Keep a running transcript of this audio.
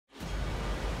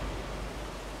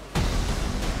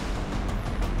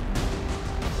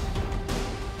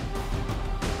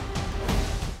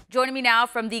Joining me now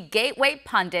from the Gateway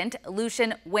pundit,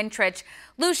 Lucian Wintrich.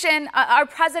 Lucian, our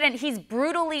president, he's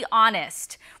brutally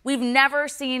honest. We've never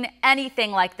seen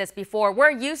anything like this before.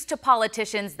 We're used to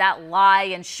politicians that lie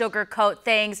and sugarcoat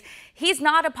things. He's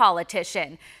not a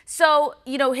politician. So,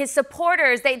 his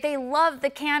supporters, they love the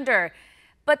candor.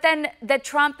 But then the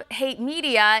Trump hate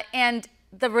media and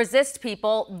the resist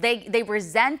people, they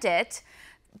resent it.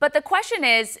 But the question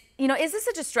is this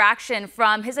a distraction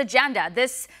from his agenda?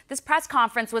 This press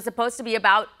conference was supposed to be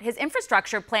about his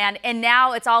infrastructure plan, and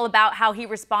now it's all about how he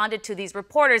responded to these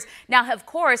reporters. Now, of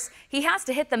course, he has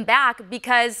to hit them back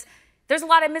because there's a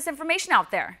lot of misinformation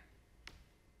out there.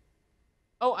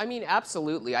 Oh, I mean,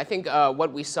 absolutely. I think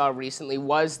what we saw recently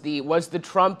was the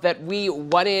Trump that we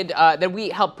wanted, that we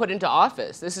helped put into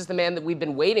office. This is the man that we've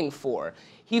been waiting for.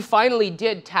 He finally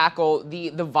did tackle the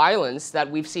violence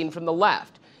that we've seen from the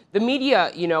left. The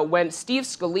media, when Steve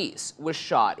Scalise was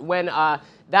shot, when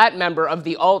that member of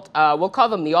the alt, we'll call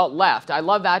them the alt-left, I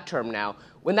love that term now,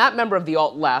 when that member of the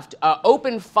alt-left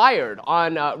opened fired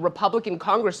on Republican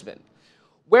congressmen,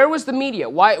 where was the media?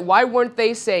 Why weren't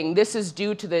they saying this is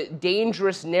due to the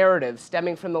dangerous narrative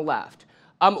stemming from the left?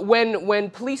 When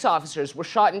police officers were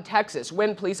shot in Texas,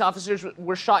 when police officers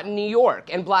were shot in New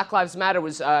York, and Black Lives Matter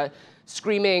was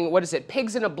screaming, what is it,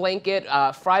 pigs in a blanket,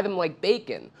 fry them like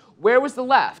bacon. Where was the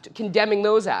left condemning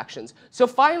those actions? So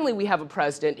finally, we have a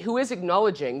president who is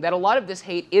acknowledging that a lot of this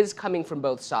hate is coming from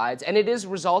both sides, and it is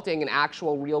resulting in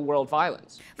actual real-world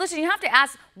violence. Listen, you have to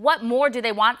ask, what more do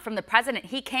they want from the president?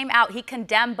 He came out, he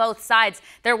condemned both sides.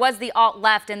 There was the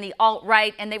alt-left and the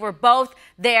alt-right, and they were both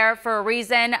there for a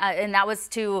reason, and that was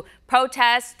to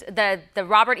protest the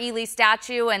Robert E. Lee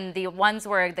statue, and the ones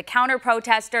were the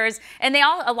counter-protesters, and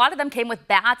a lot of them came with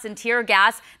bats and tear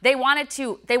gas. They wanted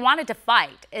to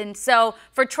fight, and so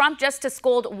for Trump just to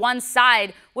scold one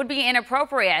side would be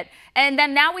inappropriate. And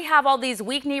then now we have all these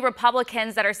weak-knee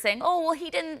Republicans that are saying, oh, well, he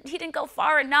didn't go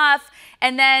far enough.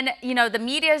 And then, the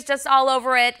media is just all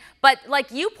over it. But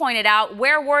like you pointed out,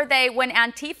 where were they when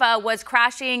Antifa was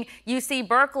crashing UC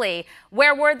Berkeley?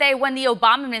 Where were they when the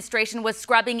Obama administration was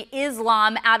scrubbing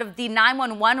Islam out of the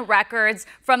 911 records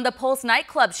from the Pulse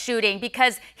nightclub shooting?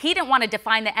 Because he didn't want to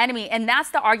define the enemy. And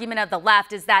that's the argument of the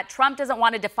left, is that Trump doesn't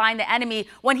want to define the enemy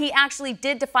when he actually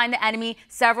did define the enemy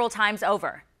several times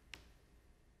over.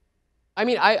 I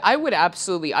mean, I would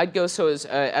absolutely, I'd go so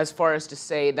as far as to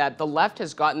say that the left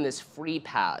has gotten this free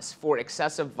pass for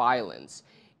excessive violence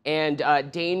and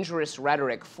dangerous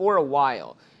rhetoric for a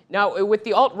while. Now, with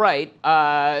the alt-right,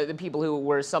 the people who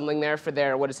were assembling there for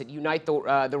their, Unite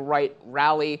the Right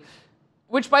rally,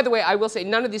 which, by the way, I will say,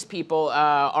 none of these people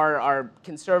are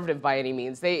conservative by any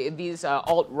means. These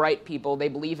alt-right people, they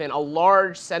believe in a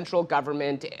large central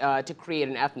government to create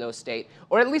an ethno-state,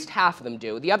 or at least half of them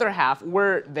do. The other half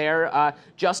were there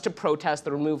just to protest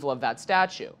the removal of that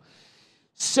statue.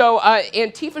 So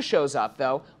Antifa shows up,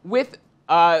 though, with,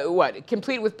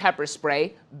 complete with pepper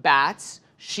spray, bats,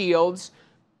 shields,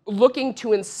 looking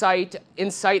to incite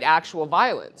actual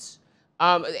violence.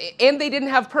 And they didn't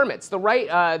have permits. The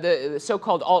right, the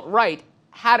so-called alt-right,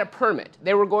 had a permit.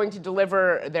 They were going to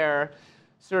deliver their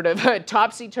sort of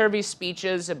topsy-turvy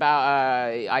speeches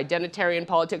about identitarian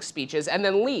politics speeches and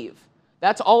then leave.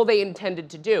 That's all they intended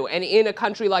to do. And in a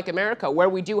country like America, where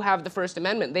we do have the First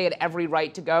Amendment, they had every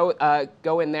right to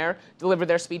go in there, deliver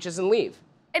their speeches, and leave.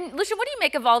 And Lucian, what do you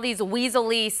make of all these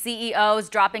weaselly CEOs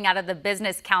dropping out of the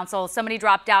business council? Somebody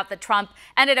dropped out that Trump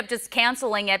ended up just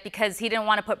canceling it because he didn't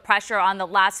want to put pressure on the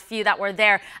last few that were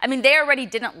there. I mean, they already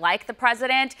didn't like the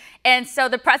president. And so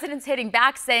the president's hitting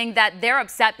back, saying that they're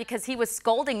upset because he was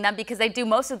scolding them because they do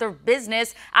most of their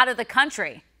business out of the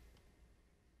country.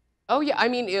 Oh, yeah. I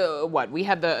mean, we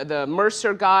had the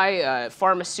Mercer guy,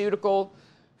 pharmaceutical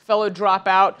fellow drop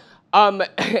out.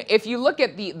 If you look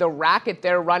at the racket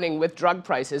they're running with drug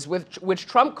prices, which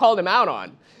Trump called him out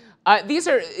on, these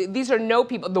are no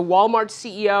people. The Walmart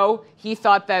CEO, he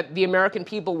thought that the American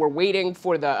people were waiting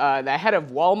for the head of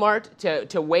Walmart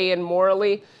to weigh in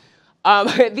morally.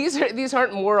 These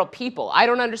aren't moral people. I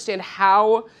don't understand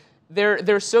how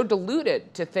they're so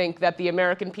deluded to think that the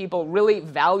American people really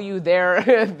value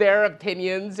their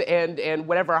opinions and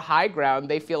whatever high ground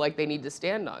they feel like they need to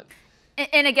stand on.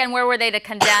 And again, where were they to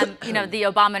condemn, the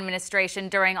Obama administration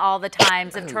during all the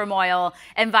times of turmoil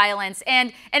and violence?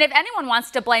 And if anyone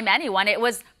wants to blame anyone, it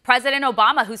was President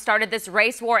Obama who started this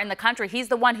race war in the country. He's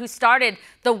the one who started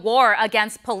the war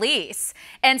against police.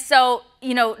 And so,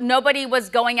 you know, nobody was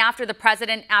going after the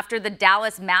president after the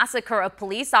Dallas massacre of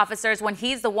police officers when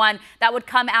he's the one that would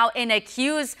come out and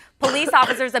accuse police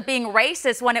officers of being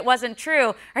racist when it wasn't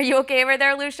true. Are you okay over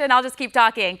there, Lucian? I'll just keep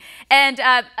talking. And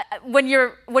when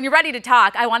you're ready to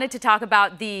talk, I wanted to talk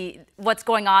about what's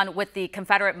going on with the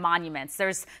Confederate monuments.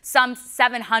 There's some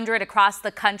 700 across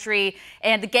the country,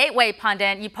 and the Gateway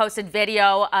pundit, you posted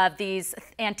video of these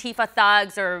Antifa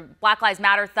thugs or Black Lives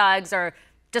Matter thugs or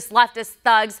just leftist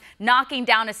thugs knocking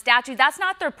down a statue. That's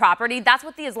not their property. That's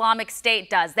what the Islamic State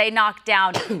does. They knock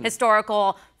down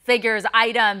historical figures,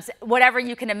 items, whatever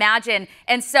you can imagine.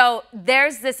 And so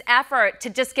there's this effort to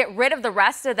just get rid of the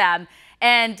rest of them.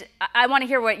 And I want to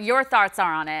hear what your thoughts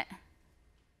are on it.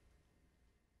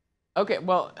 Okay,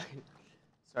 well,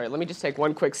 sorry, let me just take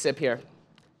one quick sip here.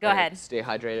 Go ahead. Stay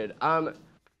hydrated. I'll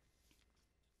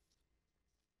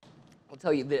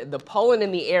tell you, the pollen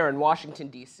in the air in Washington,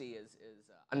 D.C. is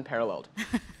unparalleled.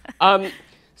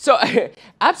 So,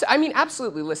 I mean,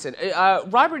 absolutely, listen,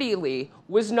 Robert E. Lee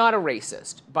was not a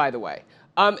racist, by the way.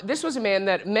 This was a man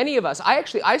that many of us,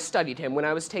 I studied him when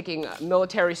I was taking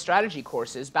military strategy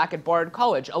courses back at Bard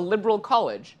College, a liberal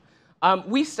college.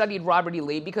 We studied Robert E.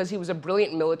 Lee because he was a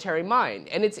brilliant military mind.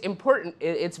 And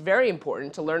it's very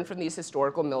important to learn from these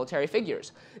historical military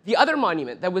figures. The other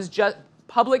monument that was just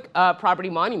public property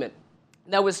monument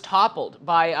that was toppled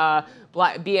by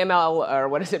BML, or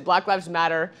what is it, Black Lives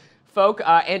Matter folk,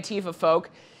 Antifa folk,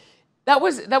 that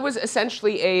was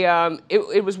essentially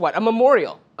it was what? A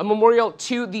memorial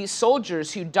to these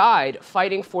soldiers who died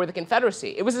fighting for the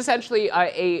Confederacy. It was essentially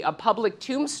a public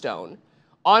tombstone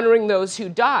honoring those who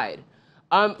died.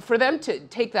 For them to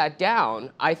take that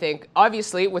down, I think,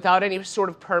 obviously, without any sort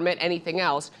of permit, anything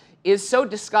else, is so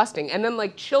disgusting. And then,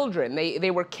 like children,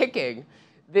 they were kicking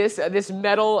this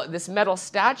metal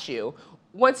statue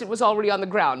once it was already on the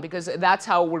ground, because that's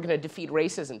how we're going to defeat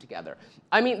racism together.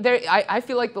 I mean, I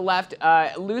feel like the left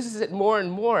loses it more and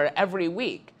more every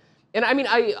week. And I mean,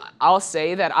 I'll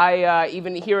say that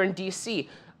even here in D.C.,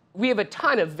 we have a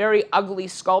ton of very ugly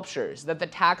sculptures that the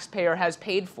taxpayer has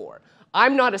paid for.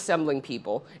 I'm not assembling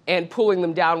people and pulling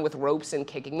them down with ropes and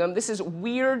kicking them. This is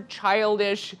weird,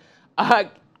 childish,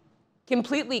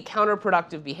 completely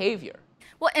counterproductive behavior.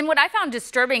 Well, and what I found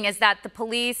disturbing is that the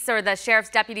police or the sheriff's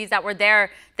deputies that were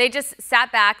there, they just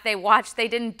sat back, they watched, they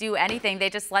didn't do anything. They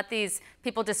just let these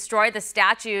people destroy the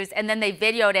statues, and then they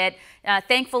videoed it.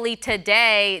 Thankfully,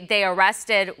 today they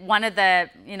arrested one of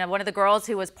the girls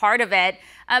who was part of it.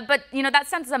 But that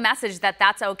sends a message that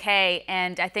that's okay.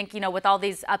 And I think with all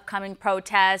these upcoming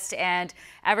protests and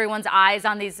everyone's eyes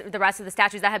on the rest of the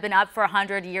statues that have been up for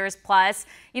 100 years plus,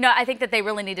 I think that they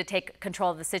really need to take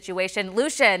control of the situation.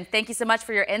 Lucian, thank you so much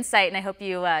for your insight, and I hope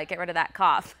you get rid of that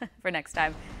cough for next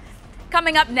time.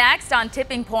 Coming up next on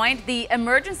Tipping Point, the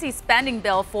emergency spending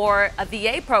bill for a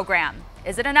VA program.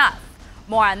 Is it enough?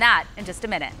 More on that in just a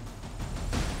minute.